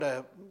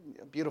A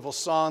beautiful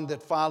song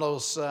that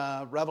follows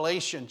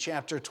Revelation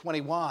chapter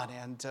 21,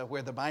 and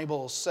where the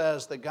Bible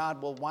says that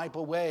God will wipe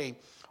away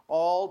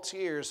all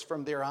tears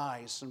from their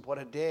eyes, and what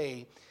a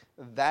day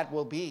that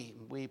will be.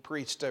 We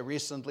preached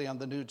recently on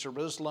the New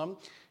Jerusalem,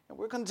 and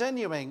we're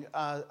continuing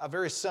a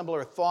very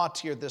similar thought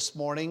here this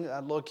morning,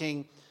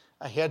 looking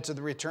ahead to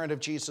the return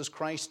of Jesus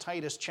Christ.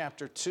 Titus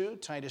chapter 2,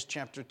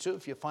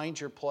 if you find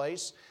your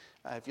place.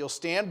 If you'll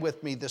stand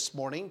with me this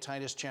morning,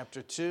 Titus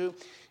chapter 2.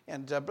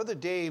 And Brother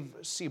Dave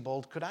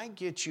Siebold, could I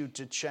get you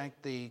to check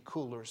the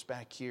coolers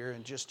back here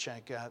and just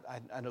check out,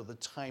 I know the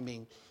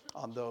timing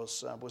on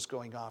those was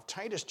going off.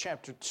 Titus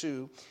chapter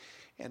 2,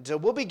 and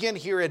we'll begin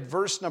here at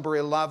verse number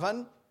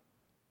 11.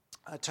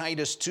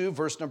 Titus 2,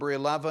 verse number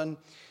 11.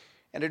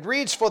 And it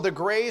reads, "For the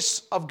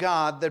grace of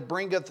God that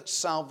bringeth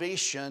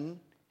salvation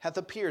hath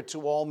appeared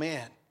to all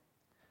men,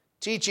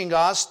 teaching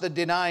us that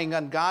denying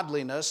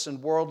ungodliness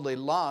and worldly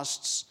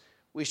lusts,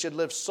 we should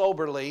live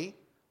soberly,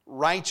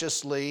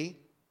 righteously,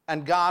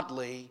 and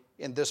godly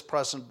in this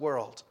present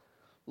world,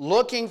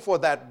 looking for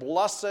that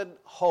blessed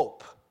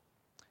hope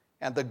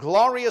and the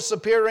glorious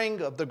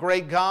appearing of the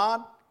great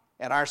God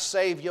and our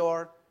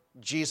Savior,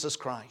 Jesus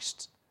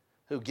Christ,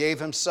 who gave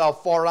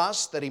himself for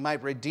us that he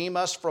might redeem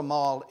us from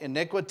all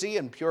iniquity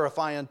and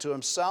purify unto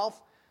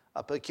himself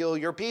a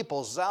peculiar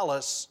people,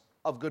 zealous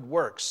of good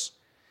works.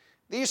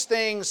 These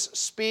things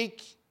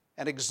speak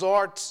and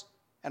exhort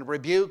and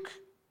rebuke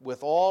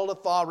with all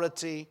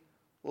authority.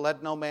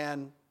 Let no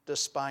man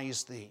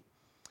despise thee."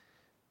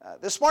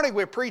 This morning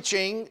we're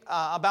preaching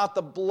about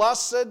the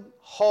blessed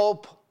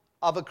hope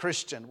of a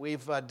Christian.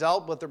 We've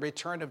dealt with the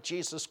return of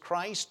Jesus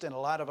Christ in a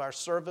lot of our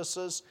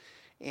services,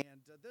 and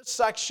this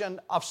section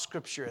of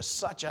Scripture is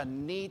such a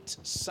neat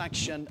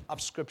section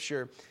of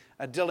Scripture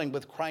dealing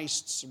with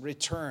Christ's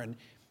return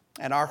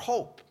and our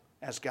hope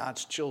as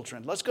God's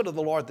children. Let's go to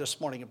the Lord this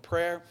morning in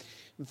prayer.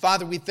 And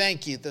Father, we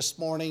thank you this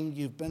morning.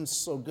 You've been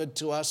so good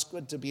to us,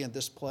 good to be in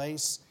this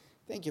place.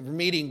 Thank you for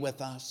meeting with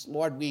us.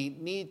 Lord, we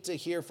need to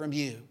hear from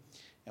you.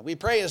 And we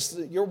pray as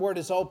your word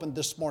is opened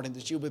this morning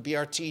that you would be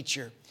our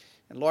teacher.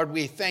 And Lord,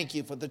 we thank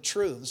you for the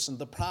truths and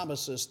the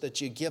promises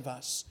that you give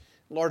us.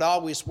 Lord,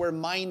 always we're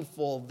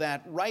mindful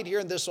that right here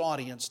in this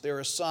audience there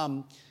are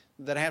some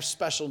that have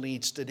special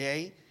needs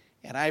today.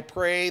 And I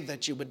pray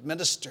that you would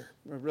minister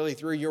really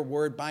through your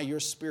word by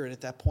your Spirit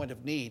at that point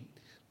of need.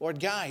 Lord,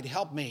 guide,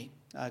 help me.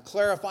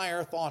 Clarify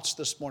our thoughts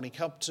this morning.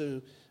 Help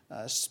to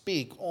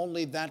speak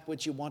only that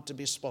which you want to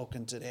be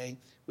spoken today.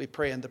 We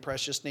pray in the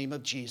precious name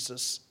of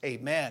Jesus.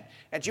 Amen.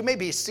 And you may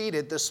be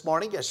seated this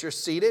morning. As you're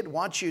seated, I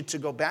want you to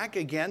go back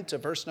again to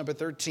verse number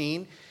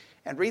 13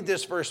 and read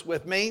this verse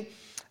with me,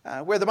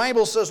 where the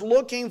Bible says,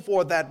 "Looking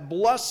for that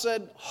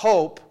blessed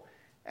hope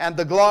and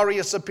the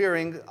glorious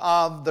appearing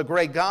of the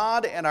great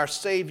God and our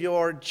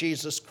Savior,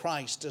 Jesus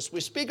Christ." As we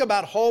speak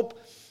about hope,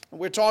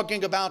 we're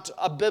talking about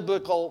a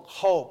biblical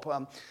hope.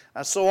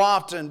 So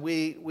often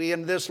we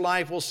in this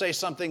life will say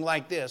something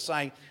like this,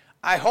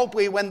 I hope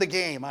we win the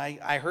game.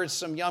 I heard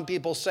some young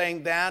people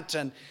saying that,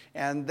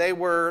 and they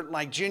were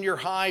like junior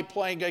high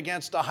playing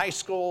against a high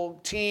school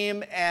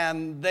team,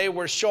 and they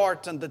were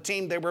short, and the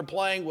team they were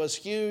playing was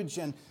huge,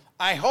 and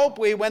I hope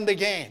we win the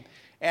game.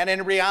 And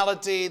in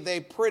reality, they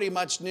pretty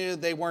much knew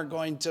they weren't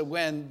going to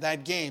win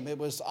that game. It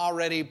was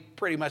already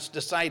pretty much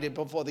decided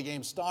before the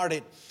game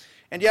started.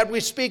 And yet we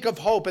speak of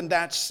hope in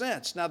that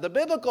sense. Now, the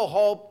biblical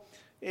hope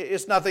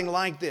is nothing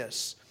like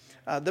this.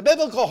 The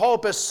biblical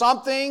hope is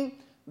something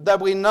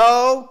that we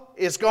know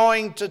is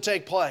going to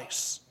take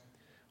place.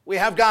 We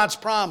have God's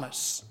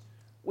promise.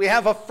 We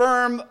have a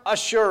firm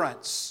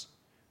assurance.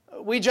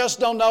 We just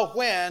don't know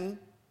when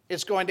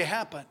it's going to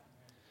happen.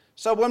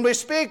 So when we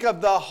speak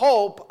of the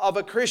hope of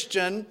a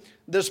Christian,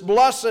 this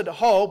blessed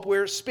hope,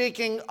 we're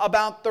speaking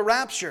about the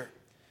rapture.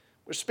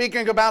 We're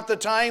speaking about the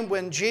time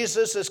when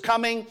Jesus is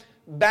coming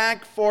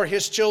back for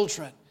his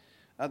children.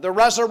 The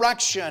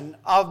resurrection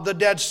of the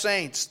dead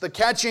saints, the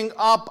catching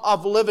up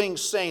of living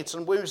saints.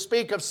 And when we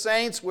speak of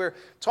saints, we're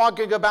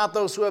talking about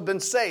those who have been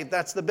saved.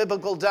 That's the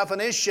biblical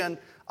definition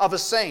of a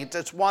saint.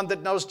 It's one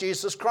that knows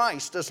Jesus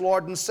Christ as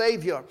Lord and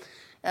Savior.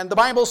 And the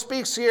Bible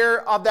speaks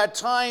here of that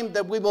time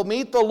that we will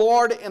meet the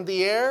Lord in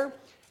the air,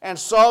 and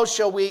so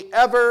shall we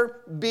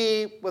ever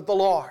be with the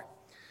Lord.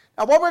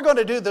 Now, what we're going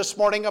to do this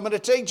morning, I'm going to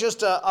take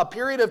just a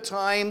period of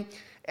time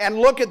and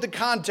look at the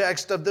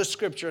context of this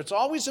Scripture. It's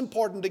always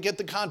important to get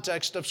the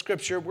context of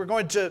Scripture. We're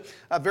going to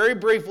very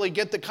briefly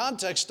get the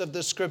context of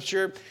this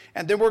Scripture,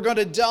 and then we're going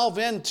to delve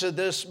into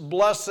this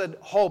blessed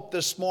hope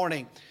this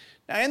morning.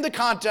 Now, in the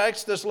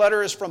context, this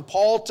letter is from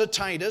Paul to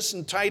Titus,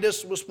 and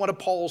Titus was one of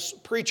Paul's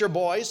preacher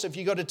boys. If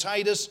you go to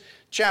Titus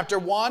chapter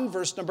 1,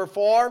 verse number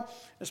 4,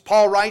 as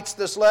Paul writes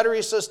this letter,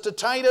 he says, "To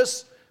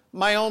Titus,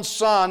 my own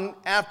son,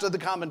 after the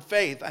common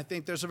faith." I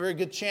think there's a very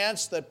good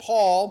chance that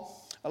Paul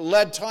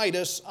led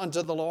Titus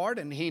unto the Lord,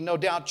 and he no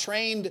doubt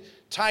trained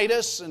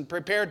Titus and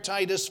prepared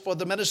Titus for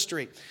the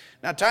ministry.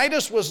 Now,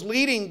 Titus was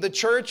leading the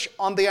church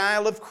on the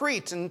Isle of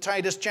Crete in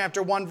Titus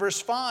chapter 1,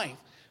 verse 5.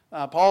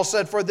 Paul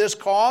said, "For this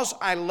cause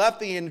I left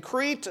thee in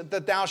Crete,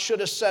 that thou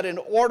shouldest set in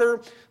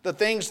order the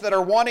things that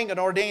are wanting, and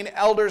ordain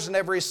elders in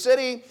every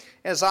city,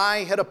 as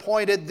I had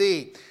appointed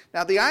thee."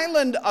 Now, the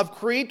island of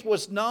Crete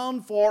was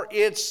known for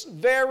its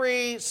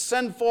very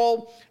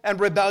sinful and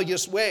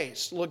rebellious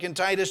ways. Look in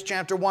Titus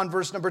chapter 1,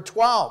 verse number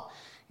 12.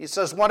 He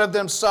says, "One of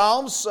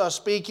themselves,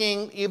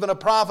 speaking even a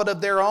prophet of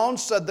their own,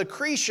 said, the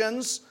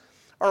Cretians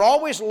are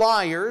always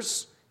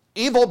liars,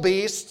 evil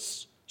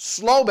beasts,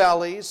 slow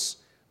bellies.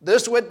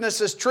 This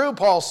witness is true,"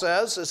 Paul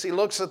says, as he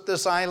looks at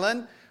this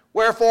island.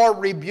 "Wherefore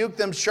rebuke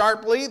them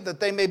sharply, that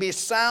they may be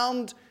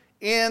sound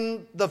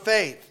in the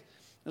faith."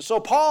 And so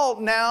Paul,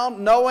 now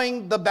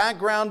knowing the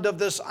background of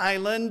this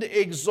island,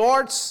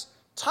 exhorts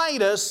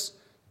Titus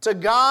to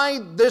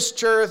guide this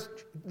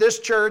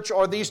church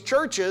or these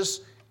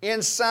churches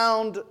in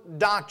sound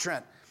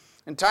doctrine.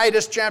 In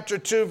Titus chapter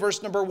 2,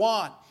 verse number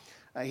 1,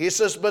 he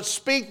says, "But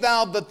speak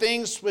thou the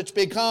things which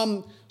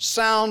become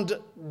sound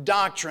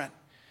doctrine."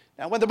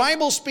 Now, when the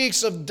Bible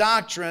speaks of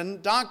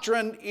doctrine,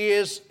 doctrine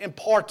is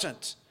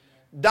important.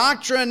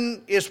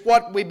 Doctrine is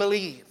what we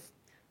believe.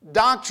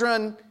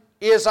 Doctrine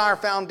is our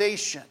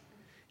foundation.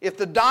 If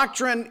the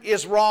doctrine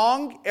is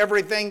wrong,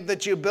 everything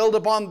that you build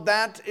upon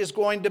that is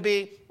going to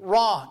be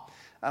wrong.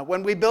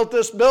 When we built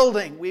this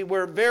building, we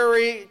were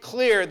very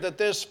clear that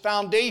this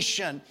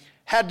foundation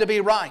had to be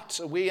right.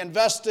 So we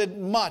invested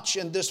much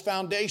in this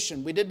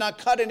foundation. We did not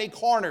cut any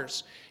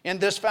corners in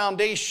this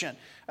foundation.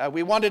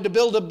 We wanted to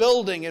build a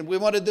building, and we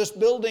wanted this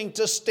building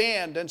to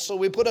stand. And so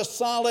we put a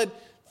solid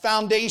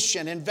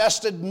foundation,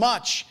 invested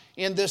much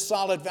in this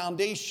solid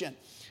foundation.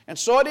 And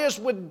so it is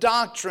with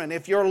doctrine.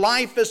 If your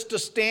life is to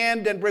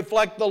stand and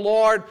reflect the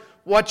Lord,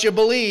 what you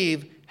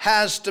believe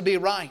has to be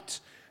right.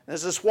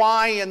 This is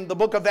why in the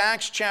book of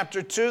Acts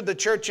chapter 2, the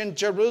church in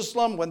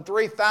Jerusalem, when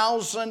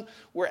 3,000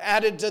 were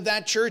added to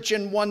that church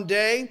in one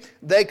day,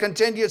 they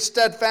continued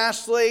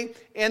steadfastly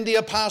in the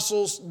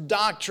apostles'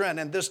 doctrine.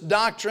 And this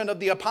doctrine of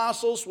the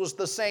apostles was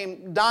the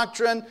same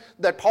doctrine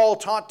that Paul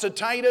taught to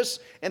Titus,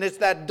 and it's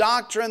that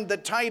doctrine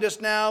that Titus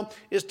now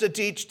is to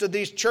teach to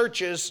these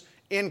churches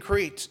in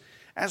Crete.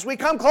 As we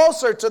come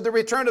closer to the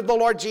return of the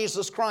Lord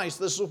Jesus Christ,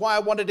 this is why I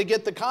wanted to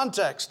get the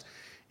context.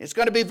 It's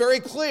going to be very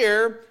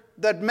clear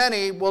that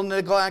many will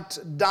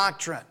neglect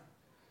doctrine.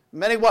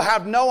 Many will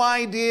have no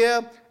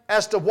idea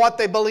as to what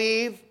they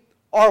believe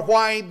or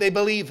why they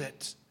believe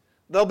it.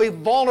 They'll be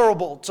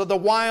vulnerable to the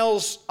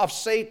wiles of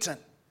Satan.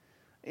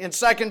 In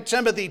 2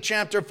 Timothy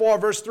chapter 4,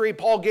 verse 3,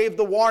 Paul gave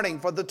the warning,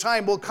 "For the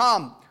time will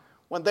come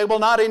when they will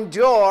not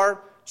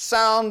endure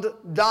sound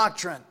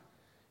doctrine."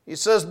 He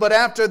says, "But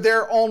after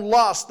their own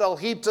lust, they'll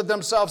heap to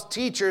themselves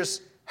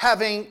teachers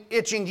having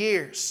itching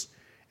ears.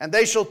 And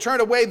they shall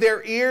turn away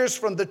their ears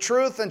from the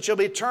truth and shall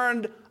be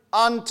turned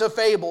unto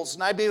fables."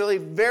 And I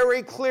believe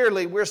very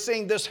clearly we're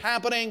seeing this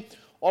happening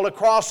all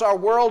across our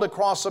world,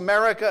 across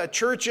America,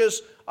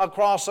 churches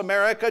across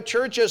America.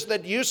 Churches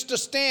that used to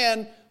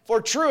stand for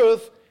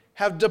truth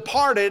have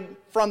departed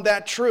from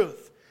that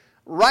truth.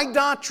 Right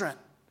doctrine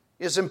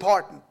is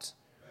important.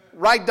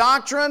 Right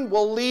doctrine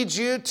will lead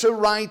you to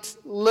right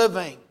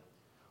living.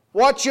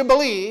 What you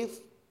believe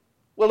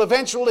will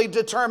eventually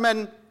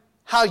determine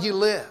how you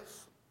live.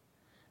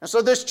 And so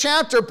this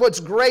chapter puts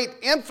great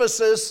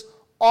emphasis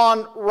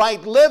on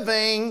right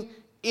living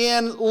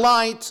in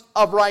light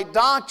of right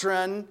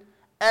doctrine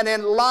and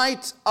in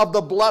light of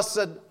the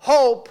blessed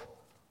hope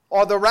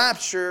or the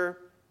rapture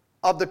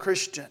of the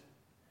Christian.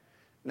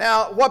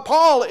 Now, what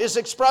Paul is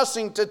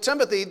expressing to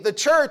Timothy, the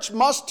church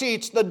must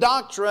teach the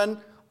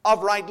doctrine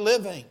of right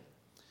living.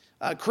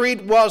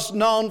 Crete was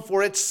known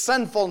for its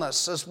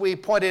sinfulness, as we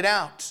pointed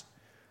out.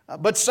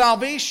 But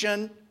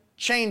salvation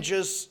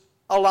changes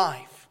a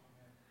life.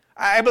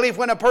 I believe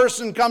when a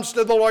person comes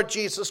to the Lord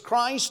Jesus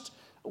Christ,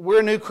 we're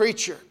a new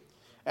creature.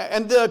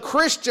 And the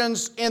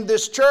Christians in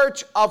this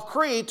church of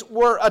Crete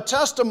were a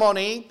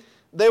testimony.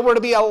 They were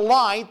to be a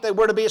light. They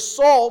were to be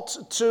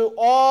salt to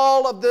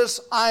all of this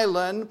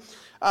island.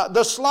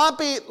 The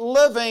sloppy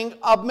living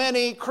of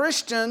many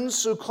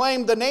Christians who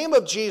claim the name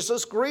of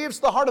Jesus grieves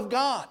the heart of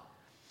God.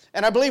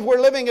 And I believe we're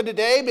living in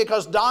today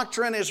because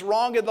doctrine is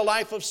wrong in the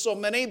life of so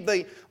many.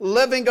 The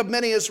living of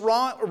many is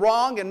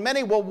wrong, and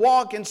many will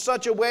walk in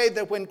such a way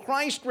that when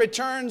Christ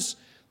returns,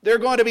 they're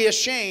going to be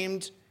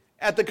ashamed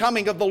at the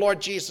coming of the Lord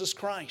Jesus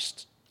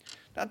Christ.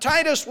 Now,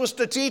 Titus was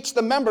to teach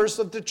the members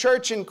of the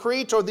church in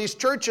Crete, or these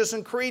churches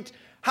in Crete,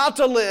 how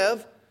to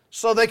live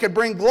so they could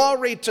bring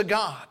glory to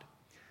God.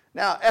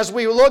 Now, as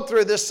we look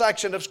through this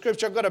section of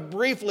Scripture, I'm going to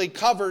briefly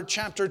cover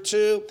chapter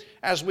 2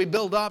 as we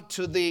build up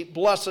to the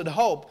blessed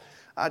hope.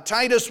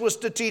 Titus was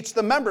to teach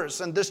the members,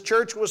 and this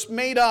church was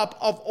made up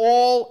of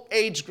all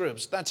age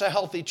groups. That's a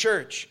healthy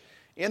church.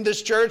 In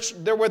this church,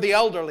 there were the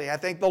elderly. I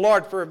thank the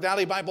Lord for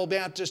Valley Bible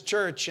Baptist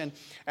Church, and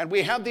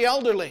we have the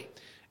elderly.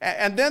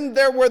 And then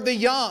there were the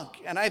young,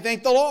 and I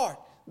thank the Lord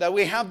that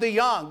we have the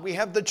young, we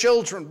have the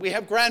children, we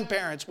have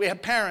grandparents, we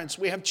have parents,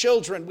 we have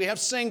children, we have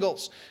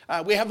singles,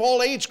 we have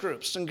all age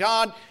groups, and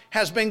God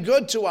has been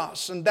good to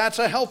us, and that's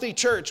a healthy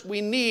church. We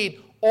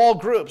need all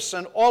groups,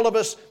 and all of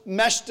us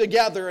mesh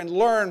together and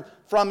learn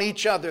from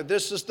each other.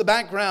 This is the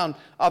background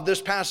of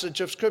this passage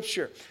of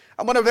Scripture.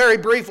 I want to very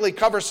briefly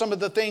cover some of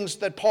the things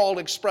that Paul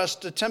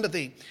expressed to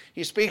Timothy.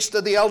 He speaks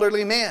to the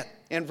elderly man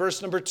in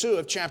verse number 2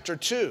 of chapter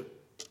 2.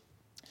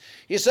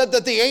 He said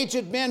that the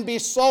aged men be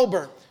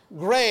sober,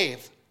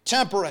 grave,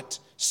 temperate,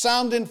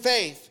 sound in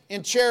faith,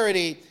 in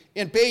charity,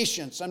 in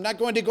patience. I'm not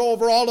going to go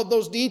over all of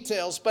those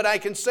details, but I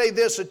can say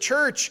this: a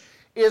church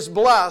is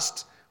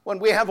blessed when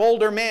we have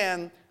older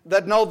men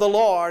that know the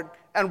Lord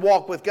and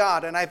walk with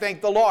God. And I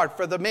thank the Lord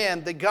for the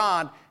men that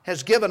God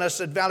has given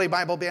us at Valley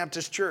Bible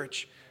Baptist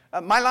Church.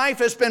 My life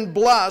has been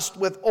blessed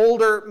with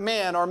older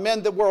men, or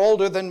men that were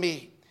older than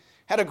me.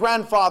 Had a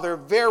grandfather,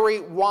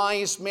 very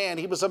wise man.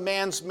 He was a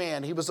man's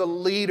man. He was a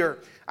leader.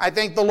 I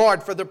thank the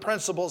Lord for the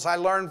principles I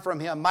learned from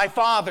him. My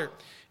father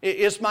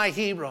is my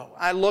hero.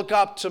 I look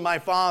up to my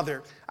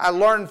father. I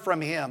learn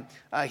from him.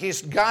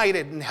 He's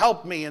guided and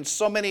helped me in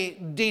so many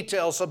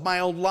details of my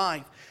own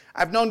life.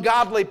 I've known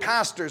godly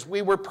pastors.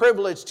 We were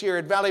privileged here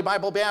at Valley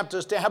Bible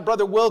Baptist to have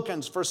Brother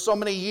Wilkins for so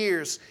many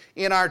years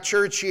in our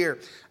church here.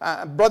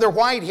 Brother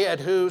Whitehead,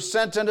 who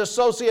sent an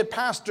associate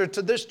pastor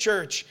to this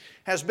church,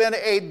 has been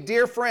a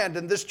dear friend,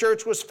 and this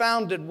church was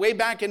founded way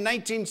back in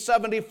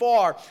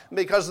 1974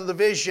 because of the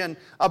vision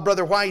of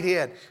Brother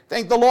Whitehead.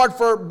 Thank the Lord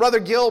for Brother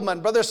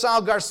Gilman, Brother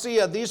Sal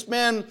Garcia. These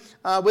men,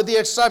 with the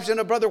exception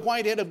of Brother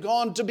Whitehead, have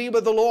gone to be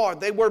with the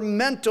Lord. They were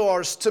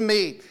mentors to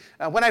me.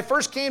 When I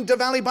first came to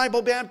Valley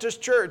Bible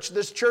Baptist Church,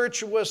 this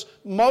church was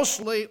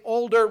mostly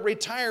older,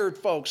 retired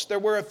folks. There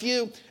were a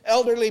few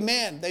elderly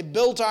men. They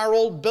built our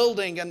old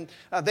building, and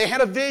they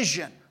had a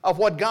vision of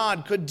what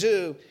God could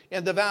do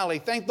in the valley.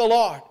 Thank the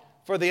Lord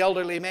for the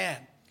elderly man.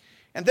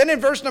 And then in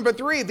verse number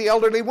 3, the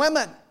elderly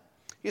women.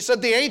 He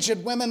said, the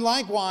aged women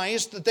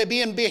likewise, that they be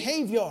in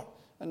behavior,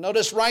 and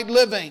notice right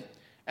living,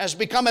 as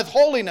becometh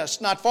holiness,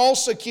 not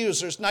false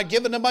accusers, not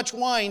given to much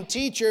wine,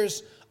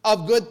 teachers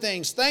of good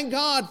things. Thank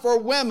God for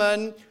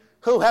women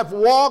who have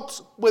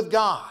walked with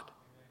God,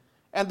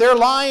 and their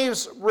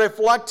lives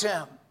reflect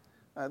Him.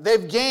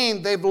 They've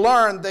gained, they've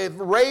learned, they've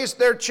raised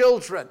their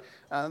children,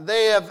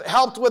 they have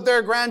helped with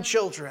their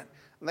grandchildren.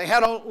 They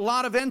had a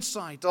lot of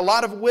insight, a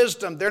lot of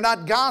wisdom. They're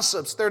not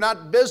gossips. They're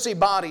not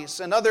busybodies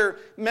in other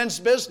men's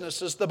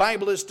businesses the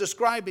Bible is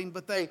describing,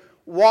 but they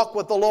walk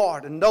with the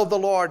Lord and know the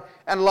Lord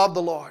and love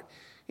the Lord.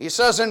 He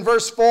says in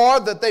verse 4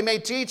 that they may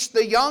teach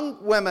the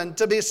young women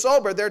to be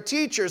sober. They're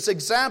teachers,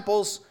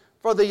 examples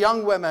for the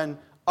young women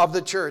of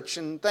the church.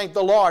 And thank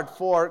the Lord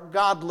for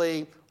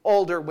godly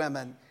older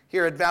women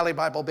here at Valley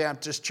Bible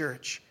Baptist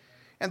Church.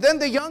 And then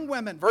the young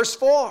women, verse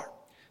 4.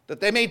 That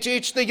they may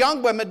teach the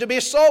young women to be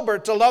sober,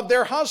 to love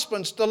their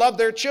husbands, to love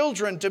their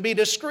children, to be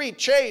discreet,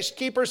 chaste,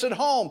 keepers at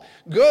home,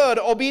 good,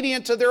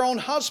 obedient to their own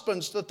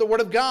husbands, that the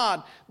word of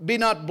God be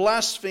not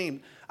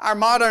blasphemed. Our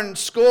modern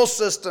school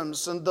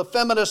systems and the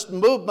feminist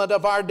movement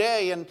of our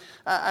day, and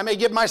I may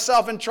get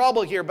myself in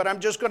trouble here, but I'm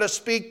just going to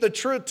speak the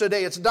truth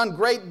today. It's done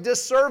great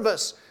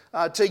disservice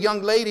to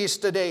young ladies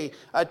today,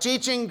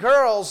 teaching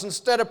girls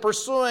instead of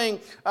pursuing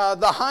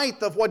the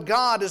height of what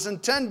God has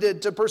intended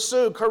to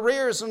pursue,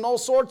 careers and all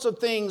sorts of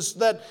things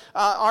that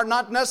are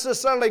not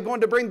necessarily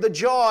going to bring the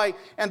joy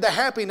and the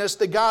happiness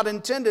that God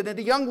intended. And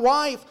a young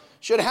wife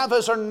should have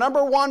as her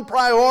number one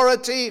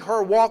priority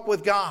her walk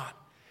with God.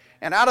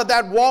 And out of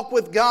that walk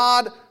with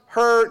God,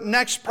 her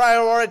next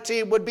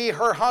priority would be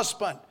her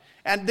husband,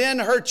 and then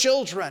her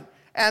children,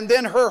 and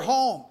then her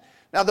home.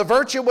 Now, the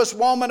virtuous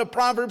woman of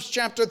Proverbs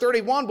chapter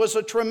 31 was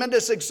a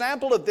tremendous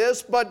example of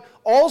this, but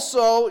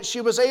also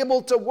she was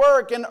able to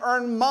work and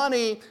earn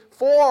money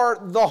for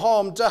the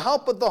home, to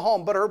help with the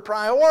home. But her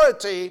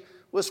priority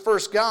was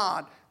first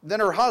God,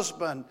 then her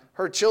husband,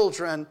 her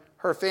children,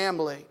 her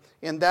family,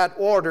 in that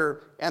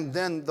order, and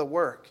then the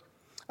work.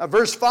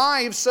 Verse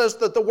 5 says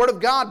that the word of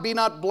God be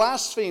not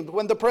blasphemed.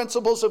 When the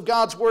principles of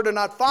God's word are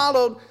not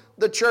followed,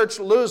 the church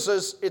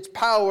loses its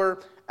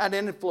power and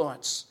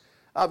influence.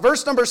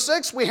 Verse number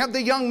 6, we have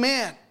the young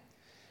man.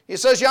 He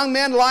says, young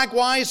men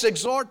likewise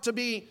exhort to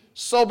be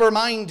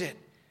sober-minded,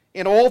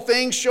 in all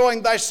things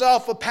showing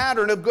thyself a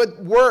pattern of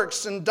good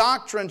works and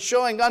doctrine,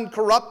 showing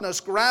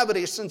uncorruptness,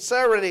 gravity,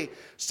 sincerity,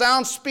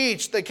 sound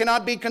speech that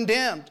cannot be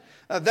condemned,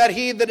 that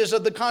he that is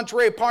of the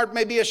contrary part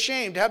may be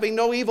ashamed, having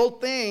no evil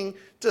thing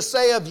to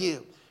say of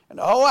you. And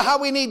oh, how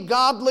we need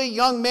godly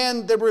young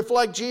men that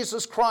reflect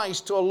Jesus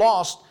Christ to a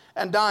lost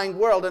and dying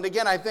world. And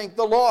again, I thank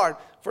the Lord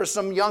for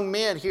some young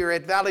men here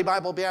at Valley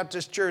Bible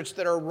Baptist Church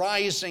that are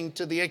rising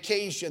to the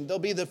occasion. They'll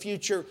be the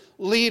future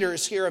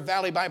leaders here at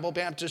Valley Bible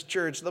Baptist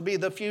Church. They'll be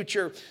the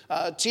future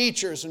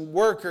teachers and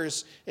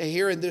workers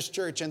here in this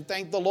church. And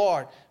thank the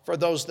Lord for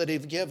those that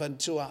He's given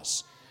to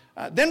us.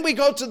 Then we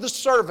go to the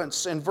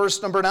servants in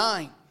verse number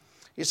 9.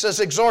 He says,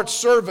 exhort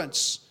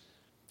servants.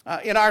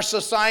 In our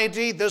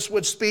society, this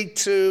would speak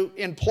to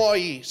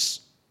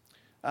employees,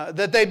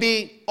 that they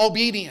be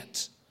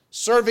obedient,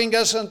 serving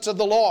us unto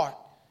the Lord.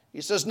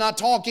 He says, not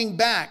talking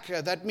back.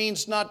 That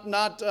means not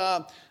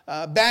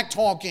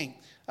back-talking,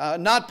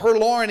 not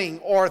purloining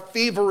or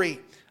thievery.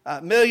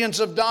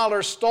 Millions of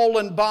dollars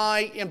stolen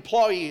by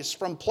employees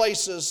from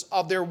places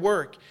of their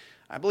work.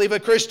 I believe a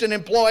Christian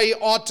employee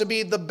ought to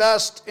be the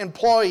best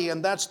employee,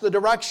 and that's the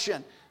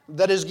direction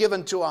that is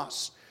given to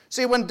us.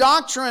 See, when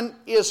doctrine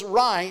is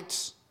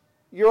right,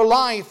 your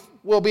life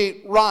will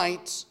be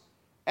right,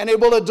 and it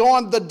will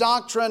adorn the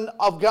doctrine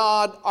of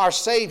God, our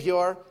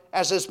Savior,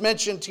 as is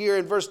mentioned here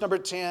in verse number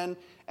 10,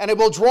 and it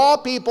will draw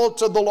people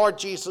to the Lord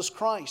Jesus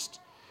Christ.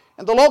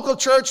 And the local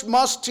church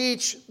must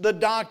teach the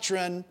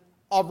doctrine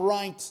of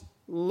right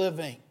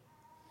living.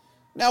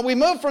 Now we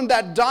move from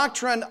that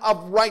doctrine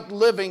of right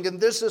living, and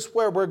this is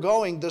where we're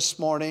going this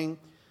morning.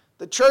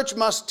 The church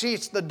must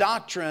teach the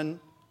doctrine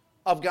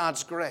of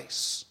God's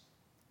grace.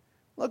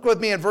 Look with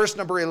me in verse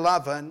number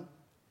 11.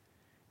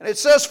 And it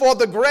says, "For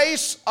the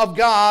grace of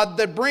God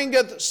that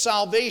bringeth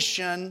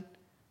salvation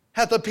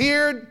hath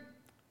appeared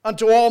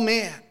unto all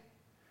men."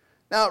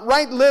 Now,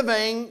 right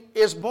living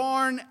is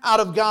born out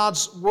of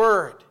God's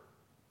word.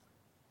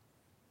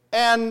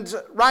 And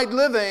right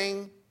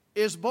living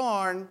is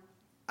born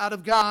out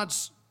of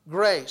God's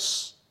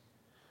grace.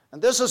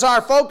 And this is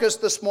our focus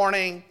this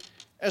morning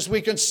as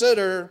we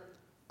consider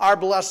our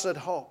blessed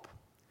hope.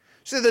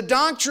 See, the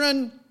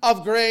doctrine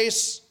of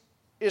grace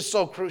is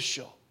so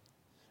crucial.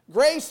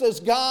 Grace is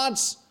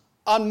God's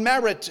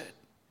unmerited,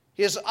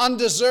 His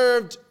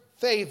undeserved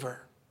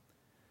favor.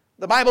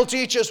 The Bible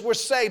teaches we're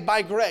saved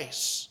by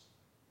grace.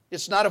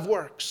 It's not of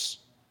works.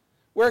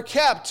 We're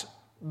kept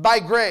by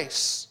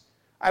grace.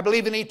 I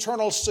believe in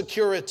eternal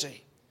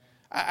security.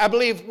 I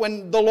believe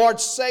when the Lord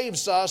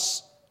saves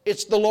us,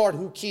 it's the Lord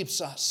who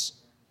keeps us.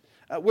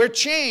 We're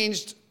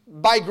changed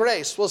by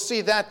grace. We'll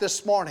see that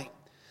this morning.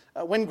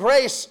 When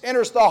grace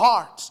enters the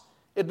heart,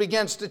 it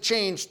begins to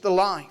change the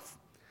life.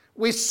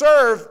 We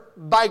serve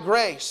by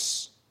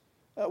grace.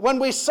 When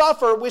we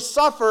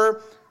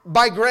suffer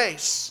by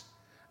grace.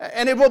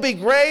 And it will be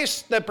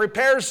grace that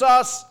prepares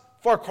us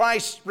for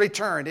Christ's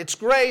return. It's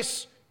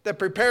grace that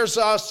prepares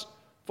us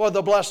for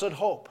the blessed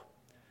hope.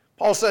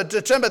 Paul said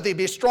to Timothy,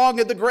 "Be strong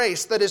in the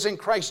grace that is in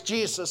Christ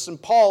Jesus."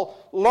 And Paul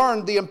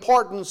learned the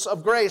importance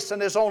of grace in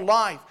his own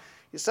life.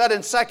 He said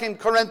in 2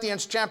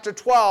 Corinthians chapter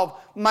 12,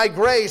 "My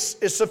grace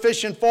is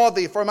sufficient for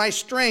thee, for my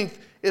strength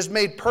is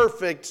made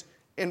perfect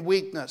in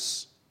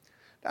weakness."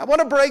 Now, I want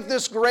to break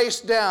this grace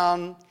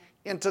down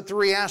into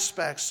three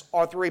aspects,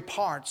 or three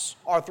parts,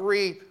 or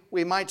three,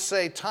 we might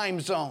say, time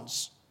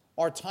zones,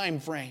 or time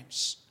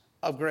frames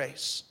of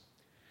grace.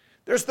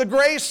 There's the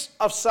grace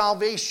of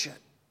salvation.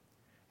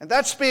 And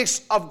that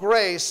speaks of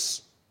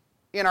grace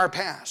in our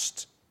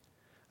past.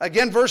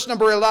 Again, verse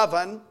number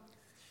 11,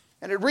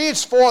 and it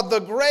reads, "For the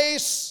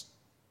grace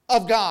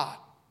of God."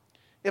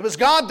 It was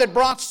God that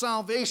brought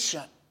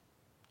salvation.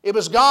 It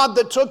was God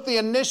that took the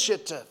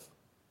initiative.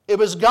 It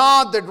was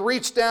God that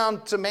reached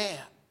down to man.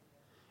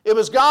 It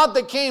was God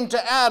that came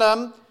to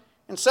Adam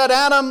and said,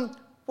 "Adam,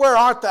 where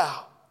art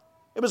thou?"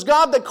 It was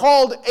God that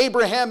called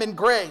Abraham in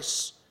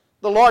grace.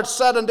 The Lord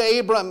said unto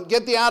Abram,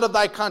 "Get thee out of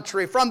thy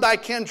country, from thy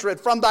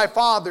kindred, from thy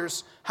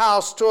father's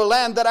house, to a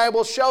land that I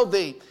will show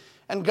thee."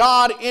 And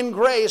God, in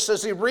grace,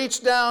 as He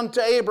reached down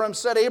to Abram,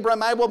 said,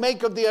 "Abram, I will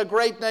make of thee a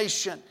great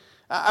nation.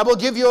 I will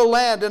give you a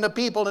land and a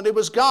people." And it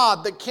was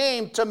God that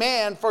came to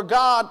man, for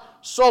God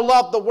so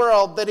loved the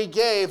world that He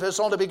gave His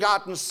only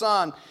begotten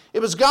Son. It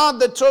was God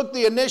that took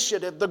the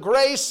initiative, the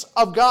grace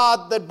of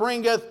God that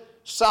bringeth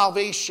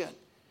salvation.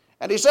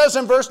 And he says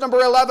in verse number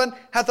 11,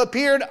 "Hath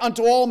appeared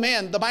unto all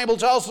men." The Bible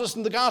tells us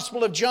in the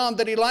Gospel of John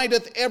that He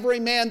lighteth every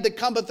man that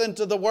cometh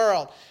into the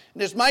world.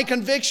 And it's my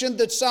conviction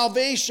that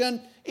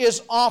salvation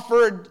is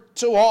offered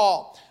to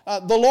all.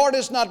 The Lord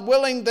is not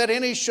willing that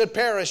any should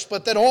perish,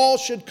 but that all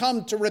should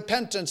come to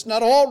repentance.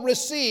 Not all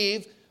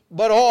receive,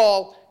 but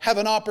all have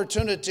an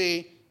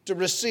opportunity to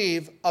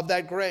receive of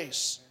that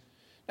grace.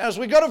 Now, as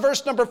we go to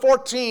verse number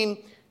 14,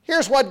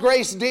 here's what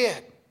grace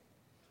did.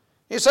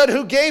 He said,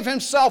 "Who gave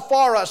Himself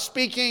for us,"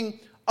 speaking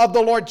of the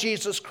Lord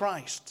Jesus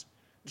Christ.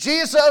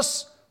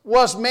 Jesus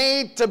was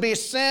made to be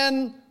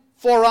sin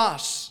for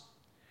us.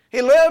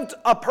 He lived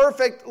a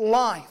perfect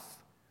life.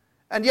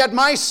 And yet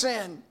my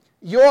sin,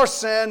 your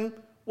sin,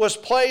 was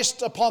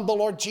placed upon the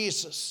Lord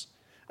Jesus.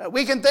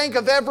 We can think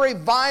of every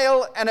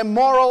vile and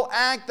immoral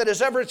act that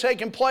has ever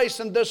taken place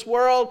in this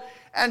world,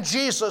 and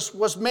Jesus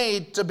was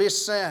made to be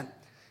sin.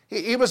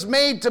 He was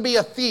made to be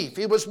a thief.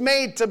 He was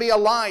made to be a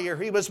liar.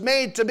 He was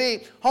made to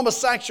be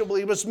homosexual.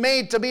 He was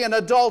made to be an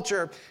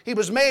adulterer. He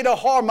was made a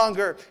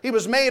whoremonger. He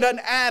was made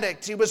an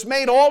addict. He was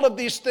made all of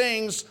these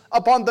things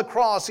upon the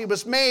cross. He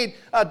was made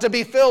to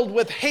be filled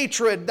with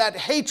hatred, that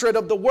hatred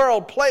of the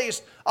world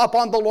placed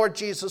upon the Lord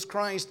Jesus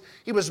Christ.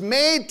 He was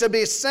made to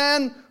be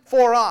sin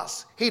for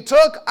us. He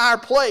took our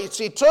place.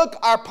 He took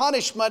our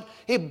punishment.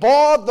 He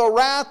bore the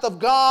wrath of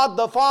God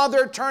the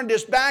Father, turned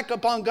His back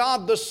upon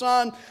God the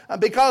Son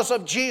because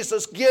of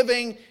Jesus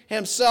giving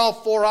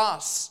Himself for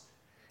us.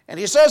 And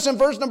He says in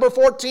verse number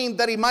 14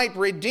 that He might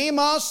redeem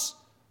us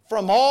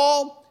from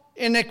all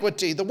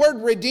iniquity. The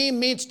word redeem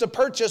means to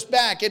purchase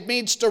back. It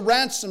means to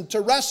ransom,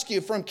 to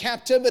rescue from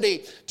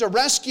captivity, to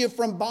rescue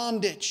from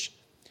bondage.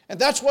 And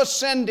that's what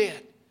sin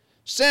did.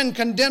 Sin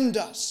condemned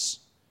us.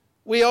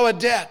 We owe a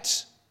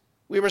debt.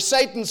 We were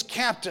Satan's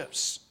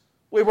captives.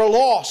 We were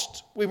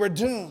lost. We were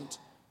doomed.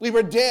 We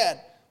were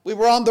dead. We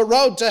were on the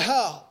road to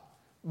hell.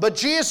 But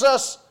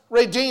Jesus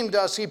redeemed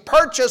us. He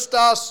purchased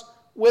us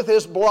with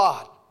his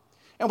blood.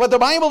 And what the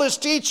Bible is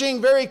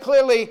teaching very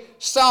clearly,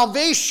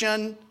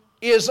 salvation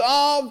is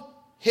of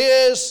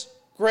his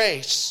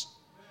grace.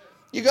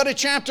 You go to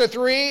chapter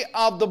 3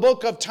 of the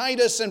book of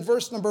Titus and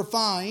verse number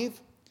 5,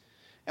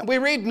 and we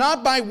read,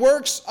 not by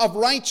works of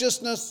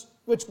righteousness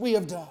which we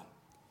have done.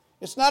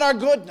 It's not our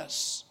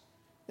goodness.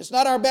 It's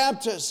not our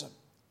baptism.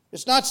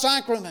 It's not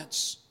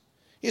sacraments.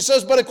 He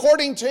says, but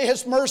according to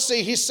his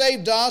mercy, he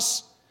saved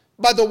us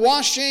by the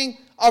washing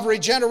of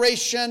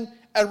regeneration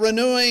and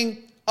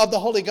renewing of the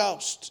Holy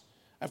Ghost.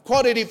 I've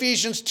quoted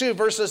Ephesians 2,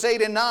 verses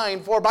 8 and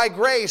 9, for by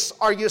grace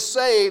are you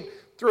saved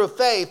through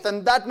faith,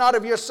 and that not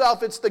of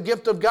yourself, it's the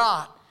gift of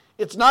God.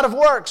 It's not of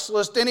works,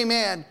 lest any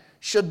man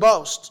should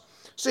boast.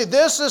 See,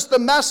 this is the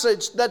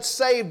message that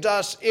saved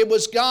us. It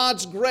was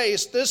God's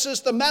grace. This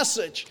is the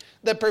message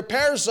that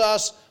prepares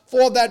us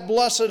for that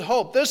blessed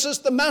hope. This is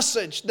the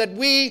message that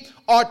we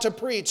are to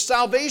preach.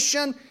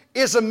 Salvation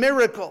is a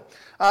miracle.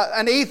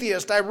 An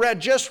atheist I read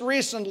just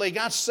recently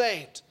got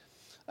saved.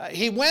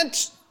 He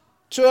went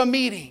to a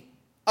meeting,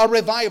 a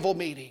revival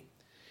meeting.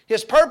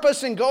 His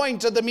purpose in going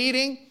to the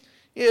meeting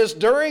is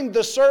during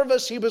the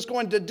service he was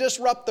going to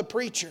disrupt the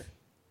preacher.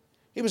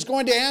 He was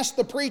going to ask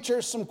the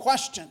preacher some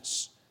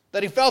questions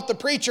that he felt the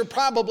preacher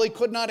probably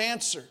could not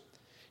answer.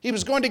 He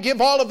was going to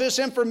give all of his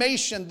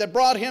information that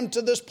brought him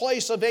to this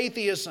place of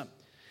atheism.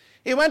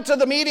 He went to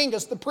the meeting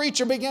as the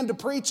preacher began to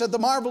preach of the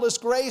marvelous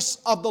grace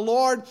of the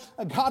Lord.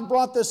 God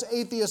brought this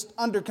atheist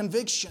under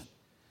conviction.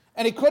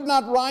 And he could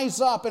not rise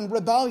up in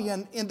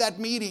rebellion in that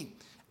meeting.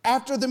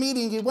 After the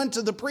meeting, he went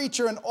to the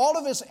preacher, and all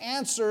of his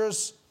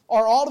answers,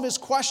 or all of his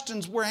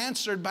questions, were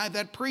answered by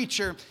that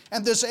preacher.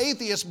 And this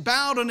atheist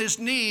bowed on his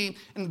knee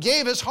and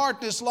gave his heart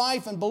and his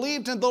life and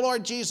believed in the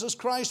Lord Jesus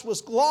Christ,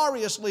 was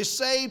gloriously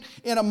saved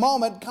in a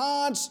moment.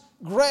 God's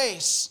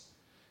grace.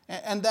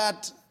 And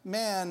that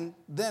man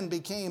then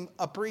became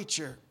a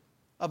preacher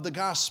of the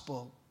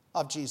gospel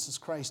of Jesus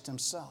Christ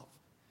himself.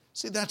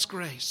 See, that's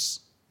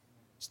grace.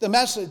 It's the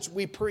message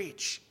we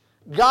preach.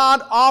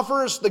 God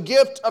offers the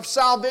gift of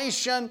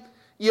salvation.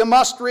 You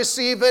must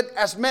receive it.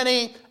 As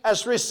many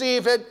as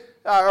receive it,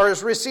 or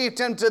as received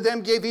him, to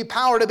them gave he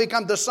power to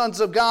become the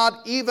sons of God,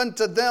 even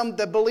to them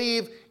that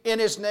believe in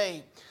his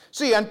name.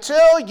 See,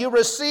 until you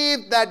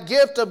receive that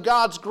gift of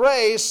God's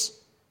grace,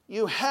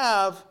 you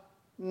have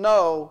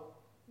no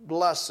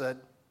blessed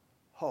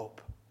hope.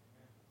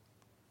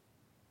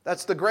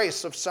 That's the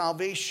grace of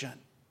salvation.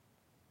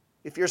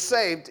 If you're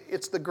saved,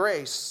 it's the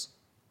grace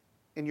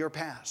in your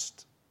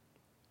past.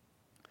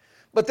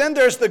 But then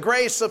there's the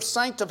grace of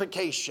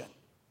sanctification.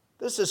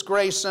 This is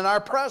grace in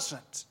our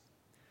present.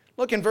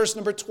 Look in verse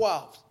number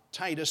 12,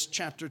 Titus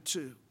chapter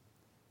 2.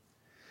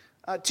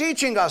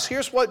 Teaching us,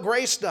 here's what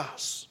grace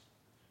does.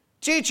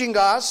 Teaching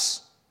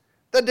us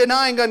that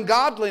denying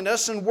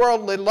ungodliness and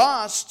worldly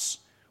lusts,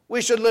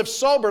 we should live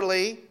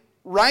soberly,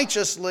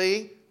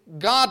 righteously,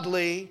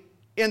 godly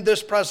in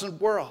this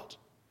present world.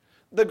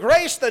 The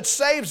grace that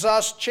saves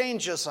us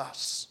changes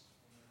us,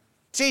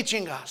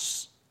 teaching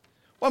us.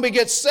 When we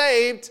get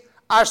saved,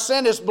 our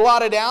sin is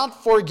blotted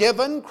out,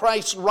 forgiven.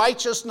 Christ's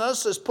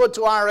righteousness is put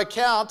to our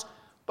account,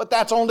 but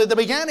that's only the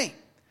beginning.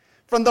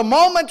 From the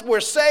moment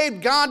we're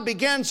saved, God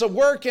begins a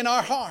work in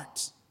our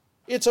hearts.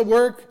 It's a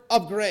work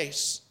of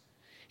grace.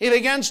 He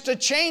begins to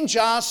change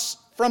us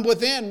from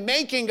within,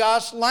 making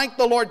us like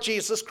the Lord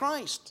Jesus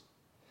Christ.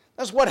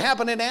 That's what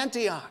happened in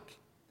Antioch.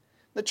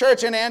 The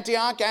church in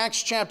Antioch,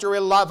 Acts chapter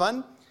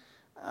 11,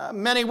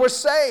 many were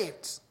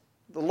saved.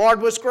 The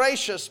Lord was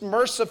gracious,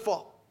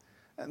 merciful.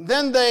 And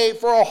then they,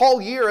 for a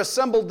whole year,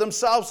 assembled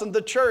themselves in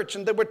the church,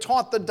 and they were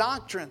taught the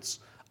doctrines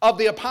of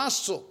the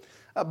apostle.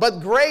 But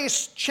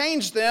grace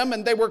changed them,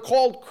 and they were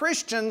called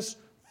Christians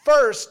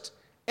first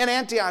in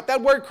Antioch.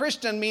 That word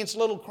Christian means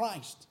little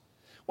Christ.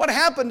 What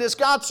happened is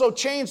God so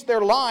changed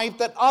their life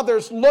that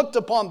others looked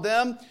upon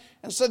them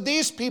and said,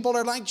 these people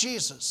are like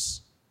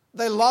Jesus.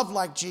 They love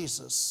like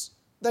Jesus.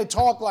 They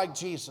talk like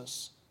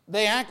Jesus.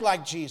 They act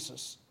like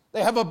Jesus.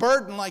 They have a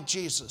burden like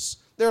Jesus.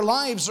 Their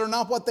lives are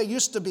not what they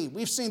used to be.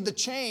 We've seen the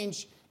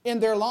change in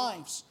their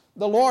lives.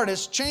 The Lord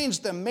has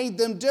changed them, made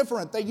them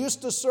different. They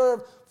used to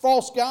serve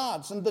false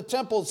gods in the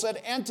temples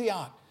at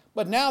Antioch,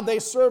 but now they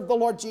serve the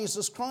Lord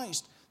Jesus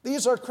Christ.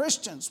 These are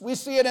Christians. We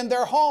see it in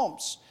their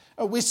homes.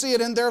 We see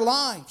it in their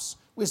lives.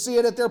 We see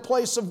it at their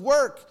place of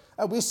work.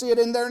 We see it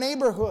in their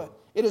neighborhood.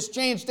 It has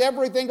changed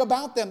everything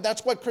about them.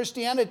 That's what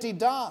Christianity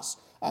does.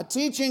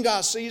 Teaching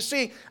us. So you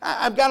see,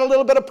 I've got a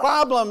little bit of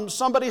problem.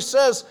 Somebody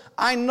says,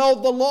 I know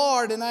the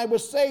Lord and I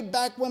was saved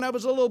back when I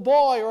was a little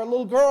boy or a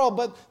little girl,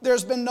 but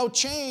there's been no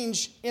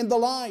change in the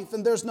life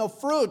and there's no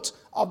fruit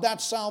of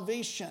that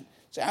salvation.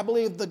 See, I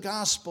believe the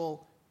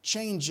gospel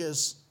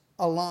changes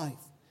a life.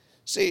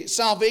 See,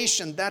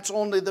 salvation, that's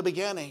only the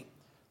beginning.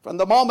 From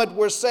the moment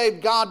we're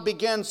saved, God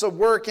begins a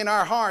work in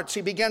our hearts.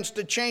 He begins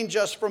to change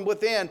us from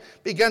within,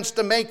 begins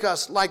to make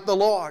us like the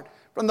Lord.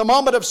 From the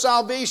moment of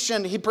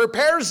salvation, He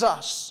prepares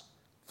us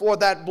for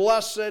that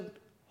blessed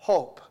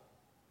hope.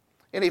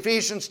 In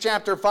Ephesians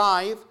chapter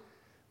 5,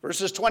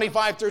 verses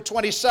 25 through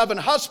 27,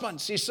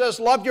 husbands, he says,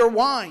 love your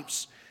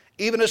wives,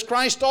 even as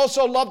Christ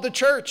also loved the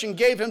church and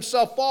gave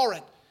himself for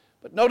it.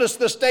 But notice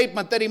the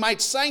statement, that he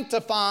might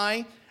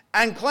sanctify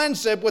and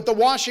cleanse it with the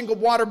washing of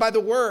water by the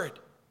word,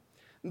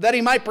 that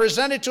he might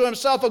present it to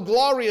himself a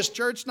glorious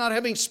church, not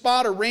having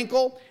spot or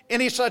wrinkle,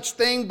 any such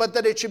thing, but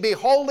that it should be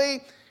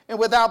holy and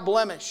without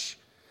blemish.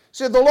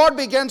 See, the Lord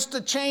begins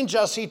to change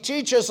us. He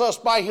teaches us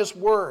by his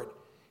word.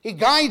 He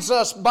guides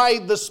us by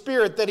the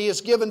Spirit that he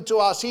has given to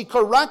us. He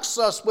corrects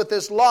us with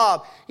his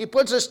love. He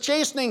puts his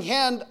chastening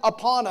hand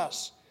upon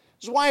us.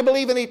 This is why I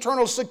believe in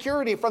eternal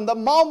security. From the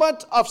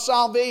moment of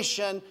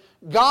salvation,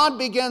 God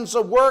begins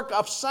a work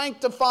of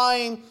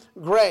sanctifying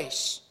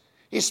grace.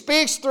 He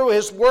speaks through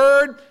his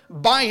word,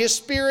 by his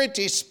Spirit.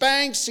 He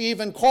spanks, he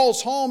even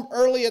calls home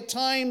early at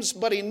times,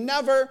 but he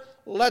never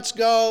lets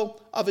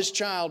go of his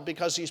child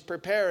because he's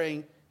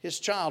preparing his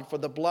child for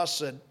the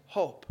blessed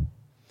hope.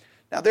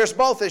 Now there's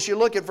both, as you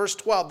look at verse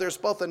 12, there's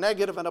both a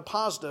negative and a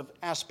positive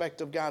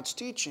aspect of God's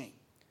teaching.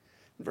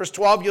 In verse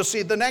 12, you'll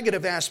see the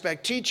negative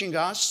aspect, teaching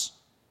us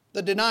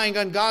the denying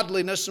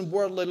ungodliness and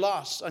worldly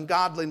lusts.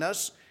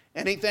 Ungodliness,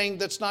 anything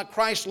that's not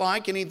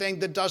Christ-like, anything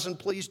that doesn't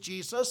please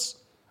Jesus.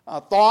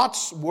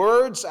 Thoughts,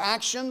 words,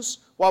 actions,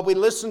 what we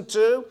listen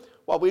to,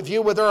 what we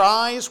view with our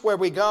eyes, where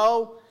we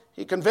go.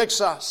 He convicts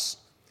us.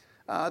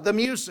 The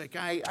music,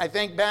 I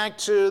think back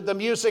to the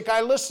music I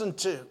listened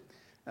to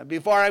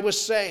before I was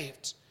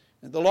saved.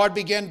 And the Lord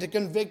began to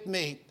convict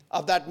me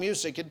of that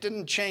music. It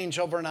didn't change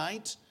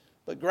overnight,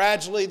 but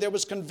gradually there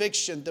was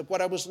conviction that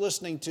what I was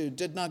listening to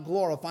did not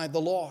glorify the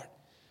Lord.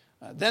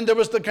 Then there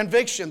was the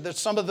conviction that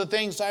some of the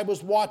things I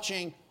was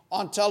watching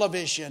on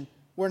television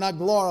were not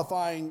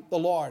glorifying the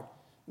Lord.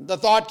 The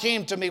thought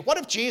came to me, what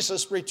if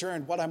Jesus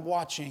returned when I'm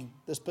watching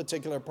this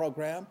particular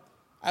program?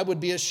 I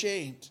would be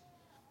ashamed.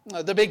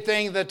 The big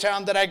thing in the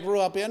town that I grew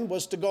up in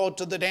was to go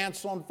to the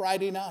dance on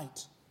Friday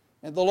night.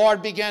 And the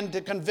Lord began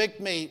to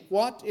convict me,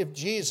 what if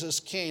Jesus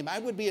came? I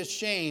would be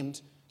ashamed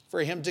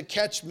for him to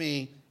catch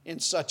me in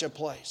such a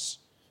place.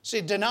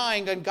 See,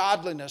 denying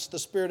ungodliness, the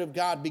Spirit of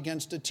God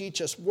begins to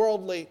teach us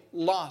worldly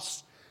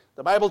lusts.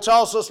 The Bible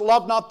tells us,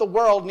 love not the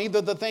world,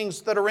 neither the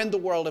things that are in the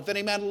world. If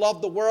any man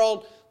love the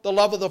world, the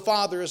love of the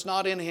Father is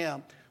not in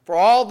him. For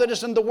all that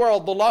is in the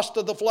world, the lust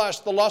of the flesh,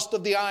 the lust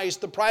of the eyes,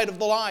 the pride of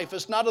the life,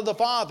 is not of the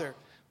Father,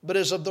 but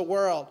is of the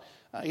world.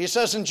 He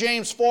says in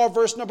James 4,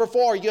 verse number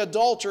 4, ye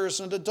adulterers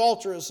and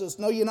adulteresses,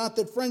 know ye not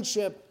that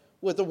friendship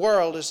with the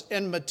world is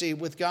enmity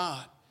with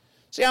God?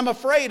 See, I'm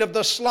afraid of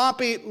the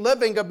sloppy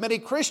living of many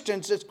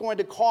Christians. It's going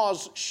to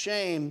cause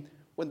shame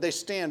when they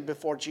stand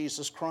before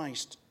Jesus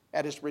Christ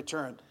at his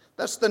return.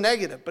 That's the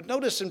negative. But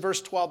notice in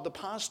verse 12 the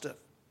positive.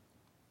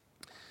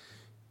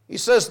 He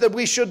says that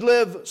we should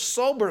live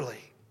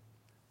soberly.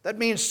 That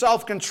means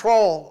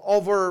self-control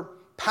over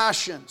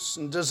passions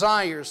and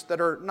desires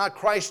that are not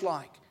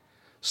Christ-like.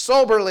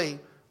 Soberly,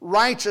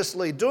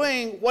 righteously,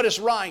 doing what is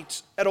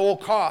right at all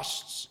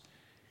costs.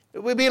 It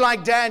would be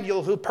like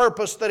Daniel, who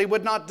purposed that he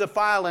would not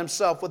defile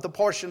himself with the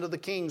portion of the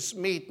king's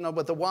meat, nor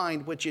with the wine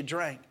which he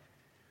drank. It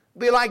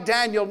would be like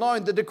Daniel,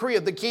 knowing the decree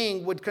of the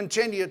king, would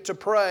continue to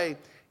pray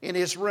in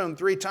his room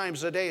 3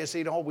 times a day as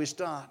he'd always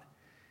done.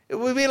 It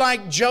would be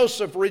like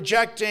Joseph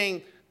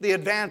rejecting the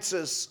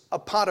advances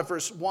of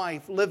Potiphar's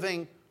wife,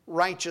 living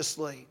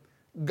righteously,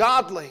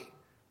 godly,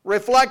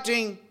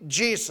 reflecting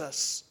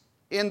Jesus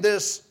in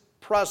this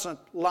present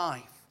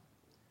life.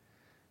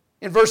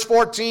 In verse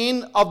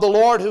 14, of the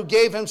Lord who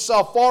gave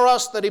himself for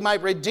us, that he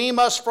might redeem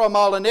us from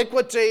all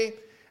iniquity,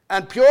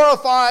 and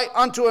purify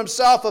unto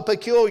himself a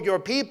peculiar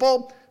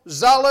people,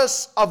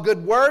 zealous of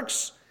good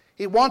works.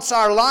 He wants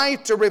our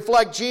life to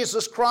reflect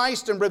Jesus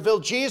Christ and reveal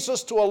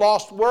Jesus to a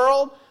lost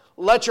world.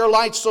 Let your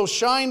light so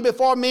shine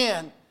before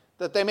men,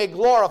 that they may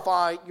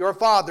glorify your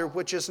Father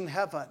which is in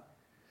heaven.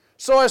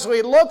 So as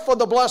we look for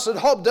the blessed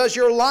hope, does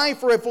your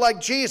life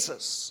reflect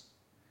Jesus?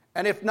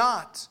 And if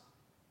not,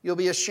 you'll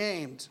be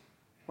ashamed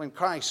when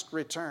Christ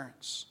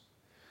returns.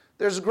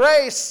 There's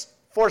grace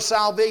for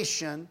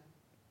salvation.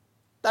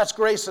 That's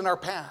grace in our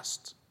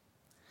past.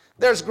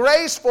 There's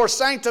grace for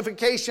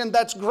sanctification.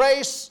 That's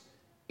grace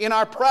in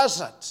our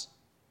present.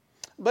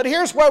 But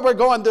here's where we're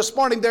going this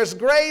morning. There's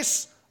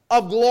grace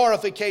of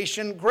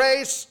glorification,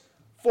 grace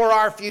for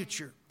our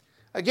future.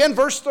 Again,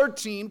 verse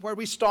 13, where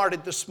we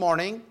started this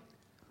morning,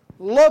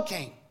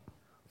 looking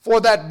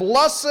for that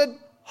blessed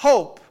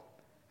hope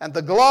and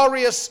the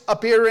glorious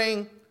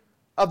appearing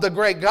of the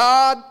great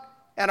God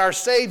and our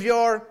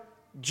Savior,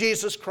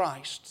 Jesus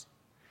Christ.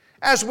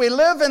 As we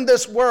live in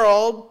this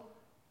world,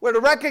 we're to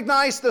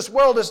recognize this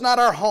world is not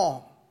our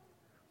home.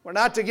 We're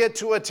not to get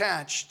too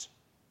attached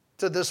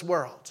to this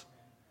world.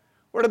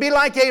 We're to be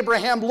like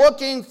Abraham,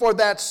 looking for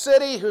that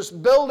city whose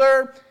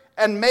builder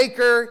and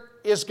maker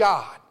is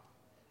God.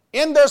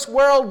 In this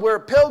world, we're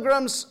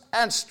pilgrims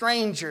and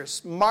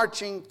strangers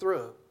marching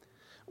through.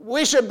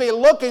 We should be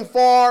looking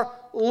for,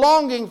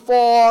 longing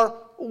for,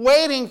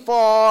 waiting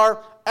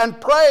for, and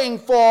praying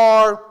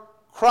for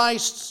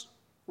Christ's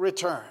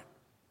return.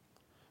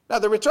 Now,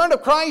 the return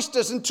of Christ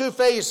is in two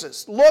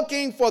phases.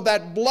 Looking for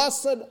that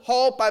blessed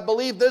hope. I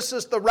believe this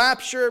is the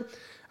rapture.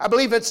 I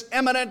believe it's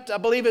imminent. I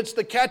believe it's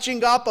the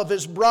catching up of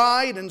His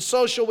bride, and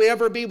so shall we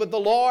ever be with the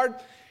Lord.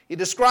 He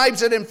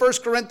describes it in 1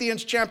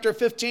 Corinthians chapter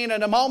 15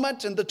 in a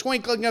moment. In the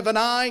twinkling of an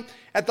eye,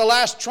 at the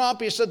last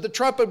trump, he said, the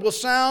trumpet will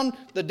sound,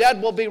 the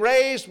dead will be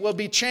raised, will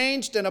be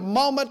changed in a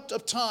moment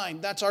of time.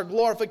 That's our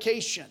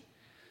glorification.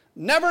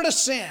 Never to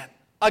sin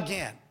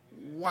again.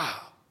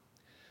 Wow.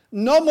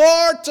 No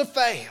more to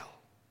fail.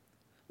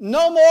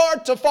 No more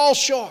to fall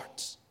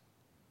short.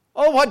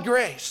 Oh, what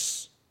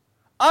grace.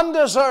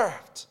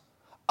 Undeserved,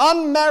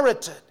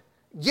 unmerited,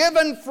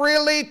 given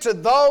freely to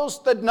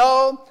those that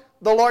know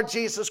the Lord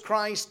Jesus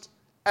Christ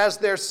as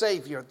their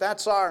Savior.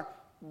 That's our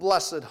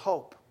blessed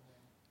hope.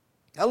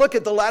 Now look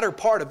at the latter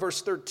part of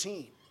verse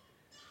 13.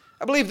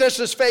 I believe this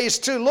is phase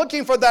 2,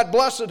 looking for that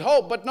blessed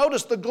hope. But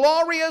notice the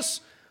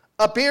glorious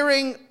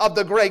appearing of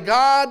the great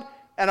God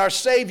and our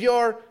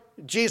Savior,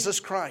 Jesus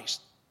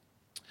Christ.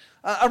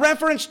 A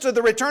reference to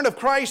the return of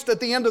Christ at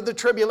the end of the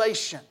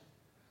tribulation.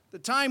 The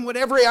time when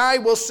every eye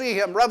will see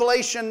Him.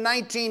 Revelation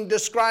 19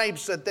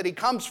 describes it, that He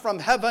comes from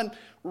heaven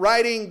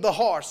riding the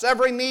horse.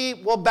 Every knee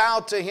will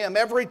bow to Him.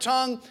 Every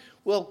tongue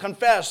will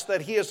confess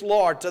that He is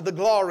Lord, to the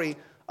glory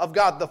of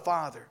God the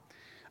Father.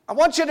 I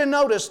want you to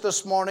notice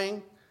this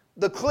morning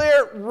the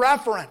clear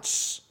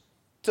reference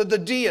to the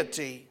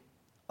deity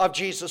of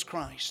Jesus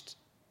Christ.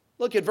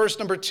 Look at verse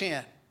number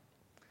 10.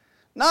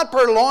 Not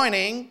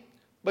purloining,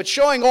 but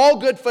showing all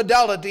good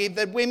fidelity,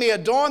 that we may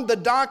adorn the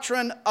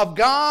doctrine of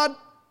God,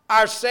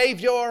 our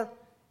Savior,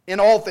 in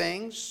all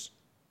things.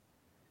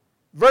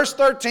 Verse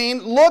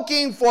 13,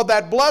 looking for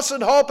that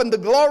blessed hope and the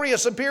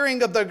glorious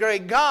appearing of the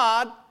great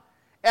God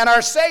and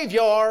our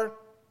Savior,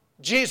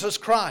 Jesus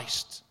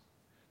Christ.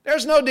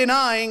 There's no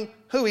denying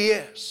who He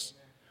is.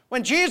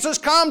 When Jesus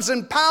comes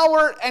in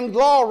power and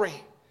glory,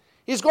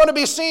 He's going to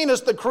be seen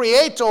as the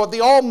Creator,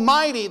 the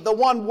Almighty, the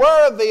one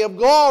worthy of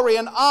glory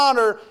and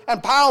honor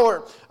and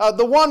power,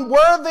 the one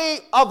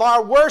worthy of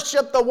our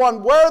worship, the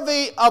one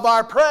worthy of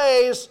our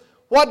praise.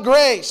 What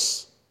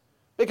grace!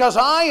 Because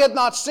eye had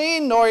not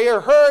seen, nor ear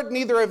heard,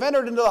 neither have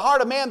entered into the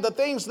heart of man the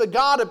things that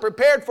God had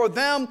prepared for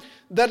them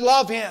that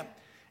love Him.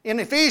 In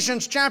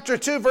Ephesians chapter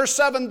 2, verse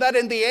 7, that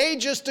in the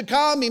ages to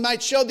come He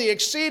might show the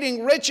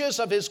exceeding riches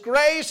of His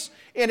grace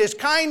in His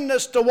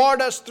kindness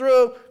toward us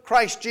through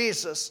Christ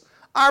Jesus.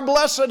 Our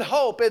blessed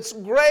hope, it's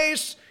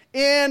grace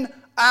in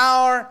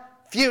our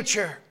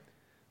future.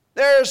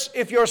 There's,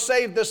 if you're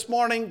saved this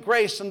morning,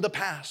 grace in the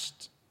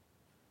past.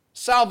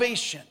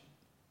 Salvation,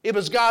 it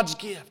was God's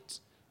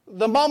gift.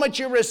 The moment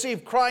you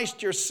receive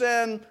Christ, your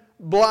sin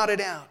blotted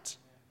out.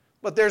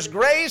 But there's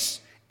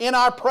grace in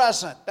our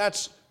present.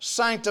 That's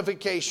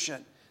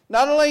sanctification.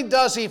 Not only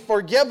does He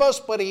forgive us,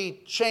 but He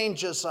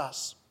changes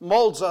us,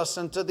 molds us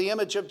into the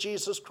image of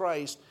Jesus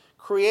Christ,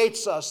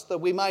 creates us that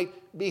we might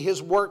be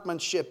His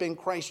workmanship in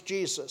Christ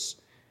Jesus.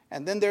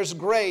 And then there's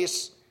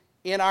grace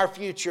in our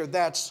future.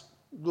 That's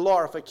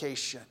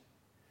glorification.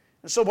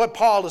 And so what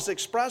Paul is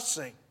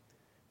expressing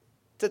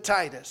to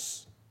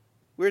Titus,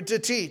 we're to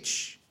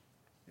teach,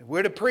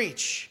 we're to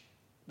preach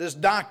this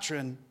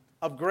doctrine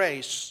of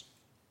grace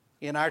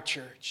in our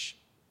church.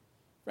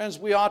 Friends,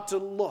 we ought to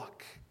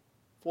look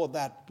for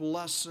that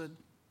blessed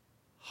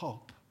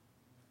hope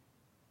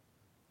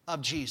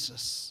of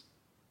Jesus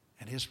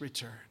and His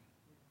return.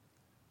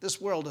 This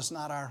world is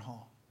not our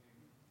home.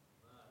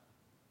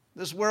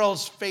 This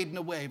world's fading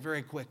away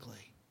very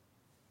quickly.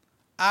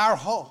 Our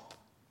hope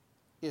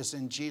is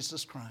in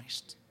Jesus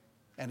Christ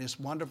and His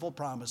wonderful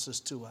promises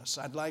to us.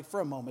 I'd like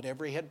for a moment,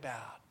 every head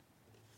bowed,